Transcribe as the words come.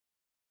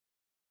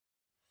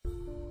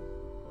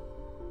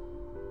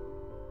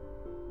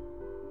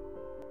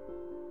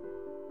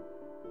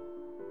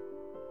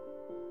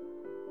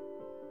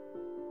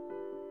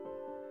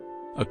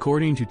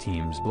According to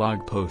Teams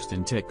blog post,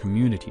 in tech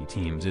community,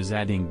 Teams is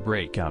adding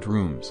breakout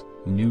rooms,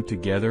 new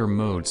together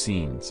mode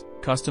scenes,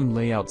 custom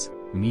layouts,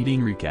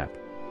 meeting recap.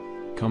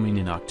 Coming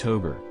in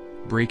October,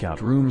 breakout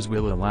rooms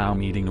will allow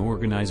meeting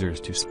organizers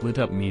to split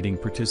up meeting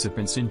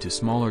participants into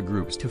smaller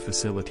groups to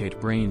facilitate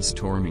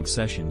brainstorming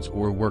sessions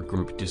or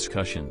workgroup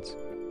discussions.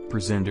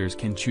 Presenters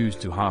can choose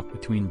to hop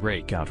between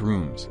breakout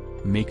rooms,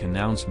 make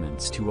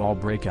announcements to all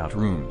breakout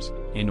rooms,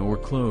 and/or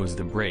close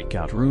the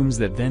breakout rooms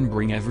that then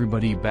bring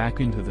everybody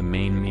back into the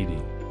main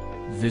meeting.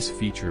 This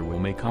feature will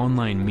make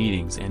online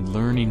meetings and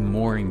learning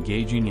more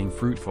engaging and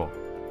fruitful.